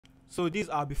So these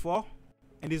are before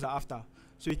and these are after.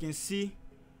 So you can see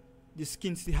the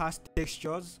skin still has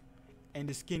textures and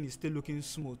the skin is still looking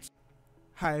smooth.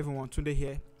 Hi everyone, Tunde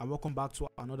here and welcome back to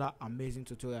another amazing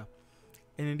tutorial.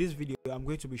 And in this video I'm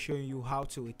going to be showing you how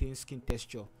to retain skin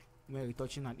texture when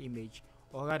retouching an image,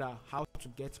 or rather how to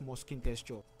get more skin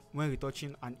texture when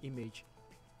retouching an image.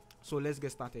 So let's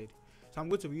get started. So I'm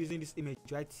going to be using this image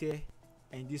right here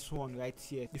and this one right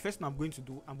here. The first thing I'm going to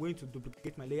do, I'm going to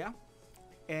duplicate my layer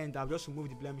and I'll just remove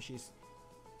the blemishes.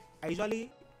 I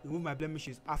usually remove my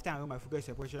blemishes after I run my focus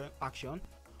separation action,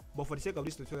 but for the sake of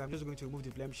this tutorial I'm just going to remove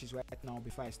the blemishes right now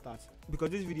before I start, because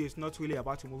this video is not really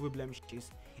about removing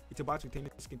blemishes, it's about retaining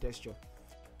skin texture.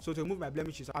 So to remove my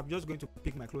blemishes, I'm just going to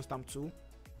pick my close stamp tool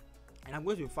and I'm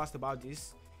going to be fast about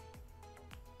this.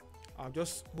 I'll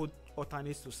just hold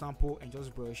alternate to sample and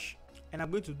just brush, and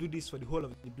I'm going to do this for the whole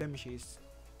of the blemishes,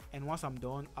 and once I'm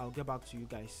done I'll get back to you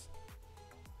guys.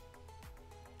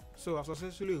 So I've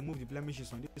successfully removed the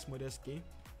blemishes on this model skin.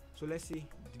 So let's see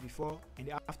the before and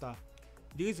the after.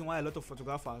 The reason why a lot of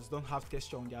photographers don't have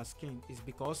texture on their skin is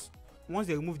because once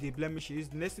they remove the blemishes,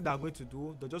 the next thing they're going to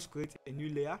do, they'll just create a new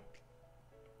layer.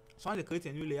 So once they create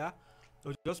a new layer,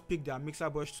 they'll just pick their mixer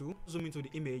brush tool, zoom into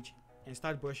the image and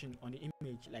start brushing on the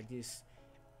image like this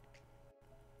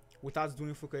without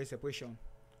doing focus separation.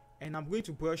 And I'm going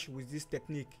to brush with this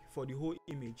technique for the whole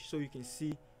image so you can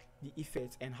see the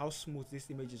effect and how smooth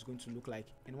this image is going to look like.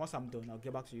 And once I'm done I'll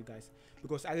get back to you guys,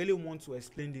 because I really want to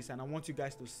explain this and I want you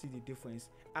guys to see the difference.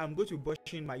 I'm going to be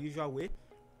brushing my usual way.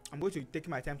 I'm going to take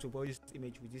my time to brush this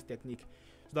image with this technique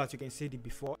so that you can see the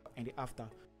before and the after.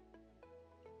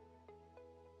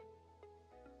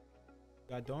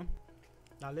 We are done.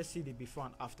 Now let's see the before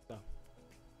and after.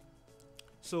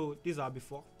 So these are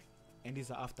before and these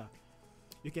are after.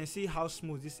 You can see how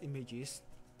smooth this image is.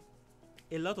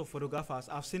 A lot of photographers,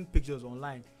 I've seen pictures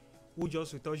online who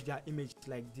just retouch their image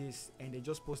like this and they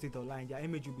just post it online. Their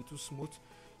image will be too smooth.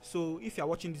 So if you are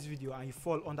watching this video and you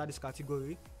fall under this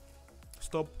category,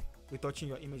 stop retouching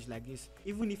your image like this.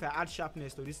 Even if I add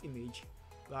sharpness to this image,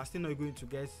 you are still not going to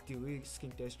get the real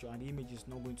skin texture and the image is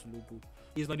not going to look good.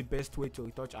 It's not the best way to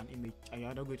retouch an image and you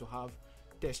are not going to have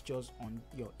textures on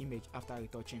your image after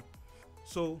retouching.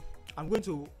 So I'm going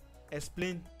to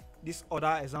explain this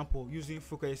other example using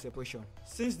focus separation.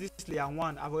 Since this layer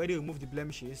 1 I've already removed the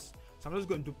blemishes, so I'm just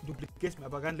going to duplicate my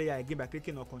background layer again by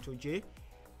clicking on Ctrl J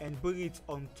and bring it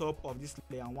on top of this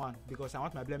layer 1 because I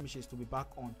want my blemishes to be back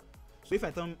on. So if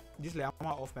I turn this layer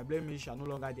 1 off, my blemishes are no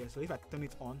longer there. So if I turn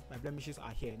it on, my blemishes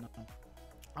are here now.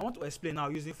 I want to explain now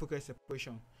using focus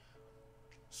separation.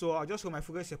 So I'll just go my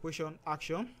focus separation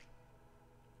action.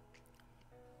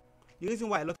 The reason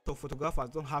why a lot of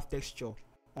photographers don't have texture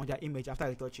on their image after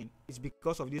retouching is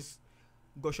because of this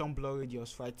Gaussian blur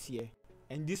radius right here,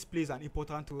 and this plays an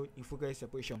important role in focus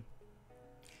separation.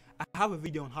 I have a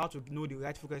video on how to know the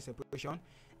right focus separation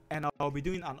and I'll be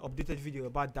doing an updated video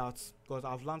about that because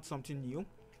I've learned something new.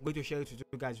 I'm going to share it with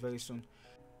you guys very soon.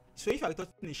 So if you're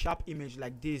retouching a sharp image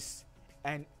like this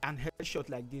and headshot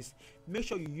like this, make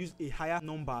sure you use a higher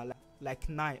number like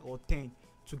 9 or 10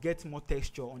 to get more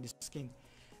texture on the skin.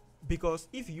 Because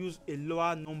if you use a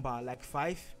lower number like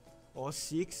 5 or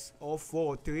 6 or 4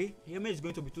 or 3, the image is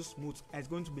going to be too smooth and it's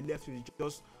going to be left with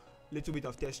just a little bit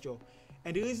of texture.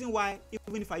 And the reason why,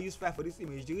 even if I use 5 for this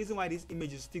image, the reason why this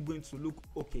image is still going to look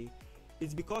okay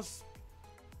is because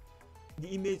the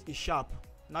image is sharp.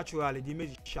 Naturally the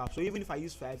image is sharp, so even if I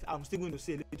use 5 I'm still going to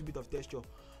see a little bit of texture.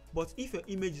 But if your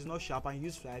image is not sharp and you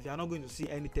use 5, you're not going to see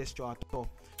any texture at all.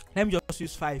 Let me just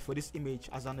use 5 for this image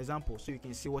as an example so you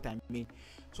can see what I mean.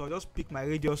 So I'll just pick my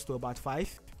radius to about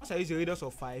 5. Once I use a radius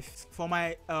of 5, for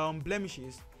my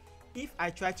blemishes, if I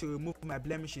try to remove my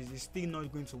blemishes, it's still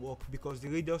not going to work because the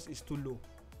radius is too low.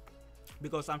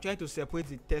 Because I'm trying to separate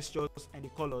the textures and the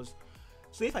colors.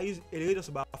 So if I use a radius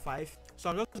of about 5, so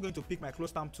I'm just going to pick my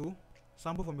close stamp tool,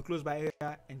 sample from the close by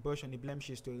area and brush on the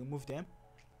blemishes to remove them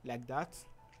like that.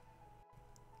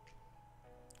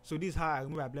 So this is how I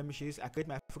remove my blemishes. I create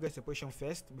my focus separation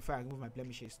first before I remove my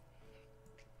blemishes.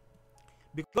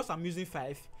 Because I'm using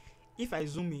 5, if I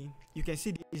zoom in, you can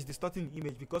see it's distorting the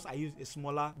image because I use a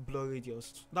smaller blur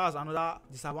radius. That's another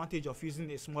disadvantage of using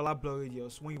a smaller blur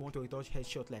radius when you want to retouch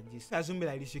headshot like this. If I zoom in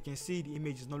like this, you can see the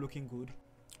image is not looking good.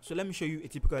 So let me show you a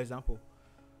typical example.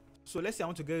 So let's say I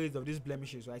want to get rid of these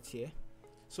blemishes right here.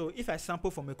 So if I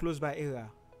sample from a close by area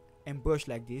and brush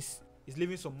like this, it's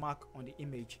leaving some mark on the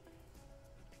image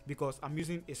because I'm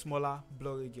using a smaller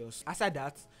blur radius. Aside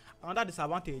that, another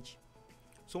disadvantage,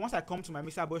 so once I come to my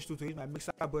mixer brush tool to use my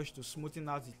mixer brush to smoothen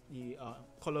out the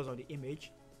colors of the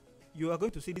image, you are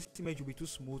going to see this image will be too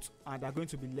smooth and there are going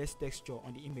to be less texture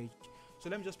on the image. So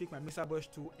let me just pick my mixer brush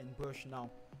tool and brush now,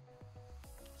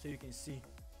 so you can see.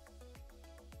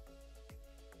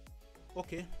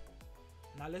 Okay,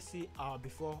 now let's see our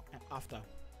before and after.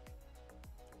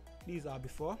 These are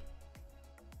before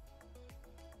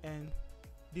and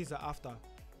these are after.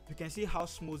 You can see how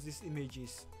smooth this image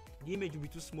is. The image will be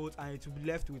too smooth and it will be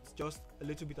left with just a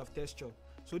little bit of texture.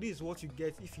 So this is what you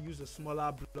get if you use a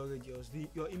smaller blur radius.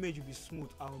 Your image will be smooth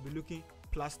and will be looking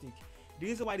plastic. The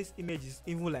reason why this image is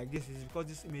even like this is because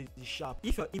this image is sharp.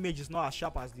 If your image is not as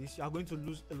sharp as this, you are going to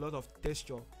lose a lot of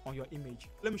texture on your image.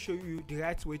 Let me show you the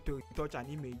right way to retouch an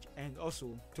image and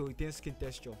also to retain skin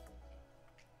texture.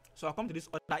 So I'll come to this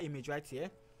other image right here.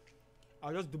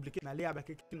 I'll just duplicate my layer by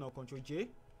clicking on Ctrl J.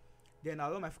 Then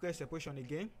I'll run my focus separation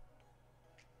again.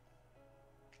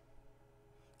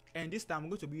 And this time I'm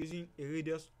going to be using a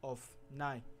radius of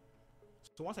 9.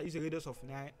 So once I use a radius of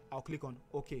 9, I'll click on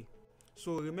OK.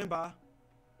 So remember,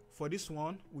 for this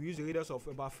one we use a radius of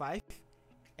about 5,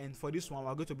 and for this one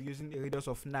we're going to be using a radius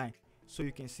of 9, so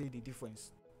you can see the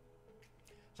difference.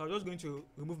 So I'm just going to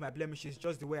remove my blemishes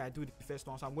just the way I do the first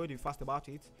one, so I'm going to be fast about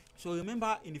it. So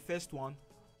remember, in the first one,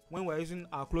 when we're using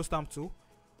our close stamp tool,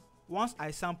 once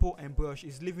I sample and brush,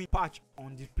 it's leaving patch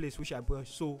on the place which I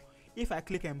brush. So if I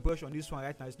click and brush on this one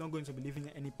right now, it's not going to be leaving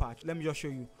any patch. Let me just show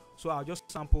you. So I'll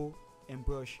just sample and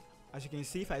brush. As you can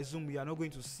see, if I zoom, we are not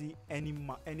going to see any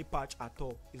patch at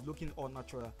all. It's looking all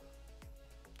natural.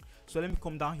 So let me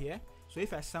come down here. So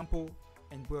if I sample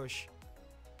and brush,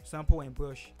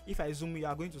 if I zoom, you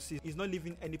are going to see it's not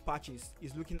leaving any patches.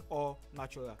 It's looking all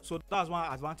natural. So that's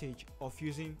one advantage of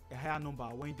using a higher number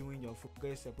when doing your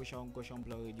focus separation Gaussian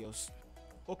blur radius.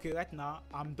 Okay, right now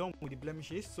I'm done with the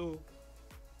blemishes. So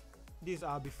these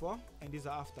are before and these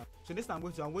are after. So this time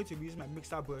I'm going to be using my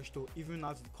mixer brush to even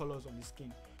out the colors on the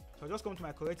skin. So I'll just come to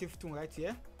my corrective tool right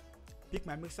here, pick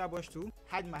my mixer brush tool,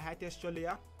 hide my high texture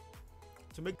layer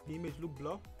to make the image look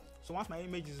blur. So once my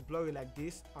image is blurry like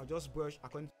this, I'll just brush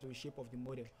according to the shape of the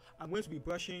model. I'm going to be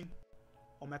brushing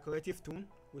on my corrective tool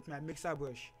with my mixer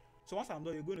brush. So once I'm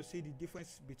done, you're going to see the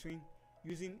difference between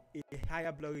using a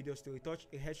higher blur radius to retouch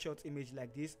a headshot image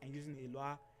like this and using a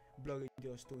lower blur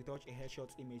radius to retouch a headshot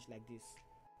image like this.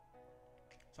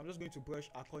 So I'm just going to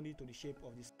brush according to the shape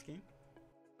of the skin.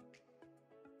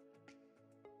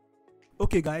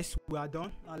 Okay guys, we are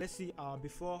done. Now let's see our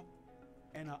before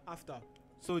and our after.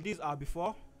 So these are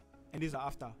before and these are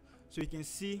after. So you can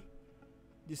see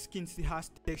the skin still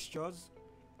has textures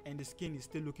and the skin is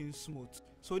still looking smooth.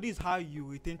 So this is how you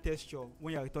retain texture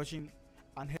when you're retouching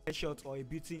an headshot or a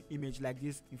beauty image like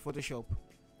this in Photoshop.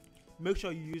 Make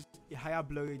sure you use a higher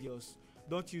blur radius.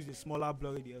 Don't use a smaller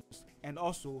blur radius. And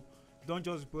also, don't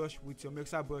just brush with your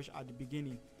mixer brush at the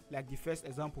beginning, like the first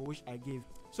example which I gave.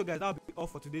 So guys, that'll be all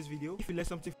for today's video. If you learned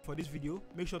something for this video,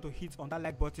 make sure to hit on that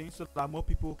like button so that more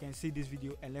people can see this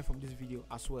video and learn from this video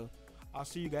as well. I'll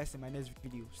see you guys in my next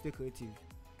video. Stay creative.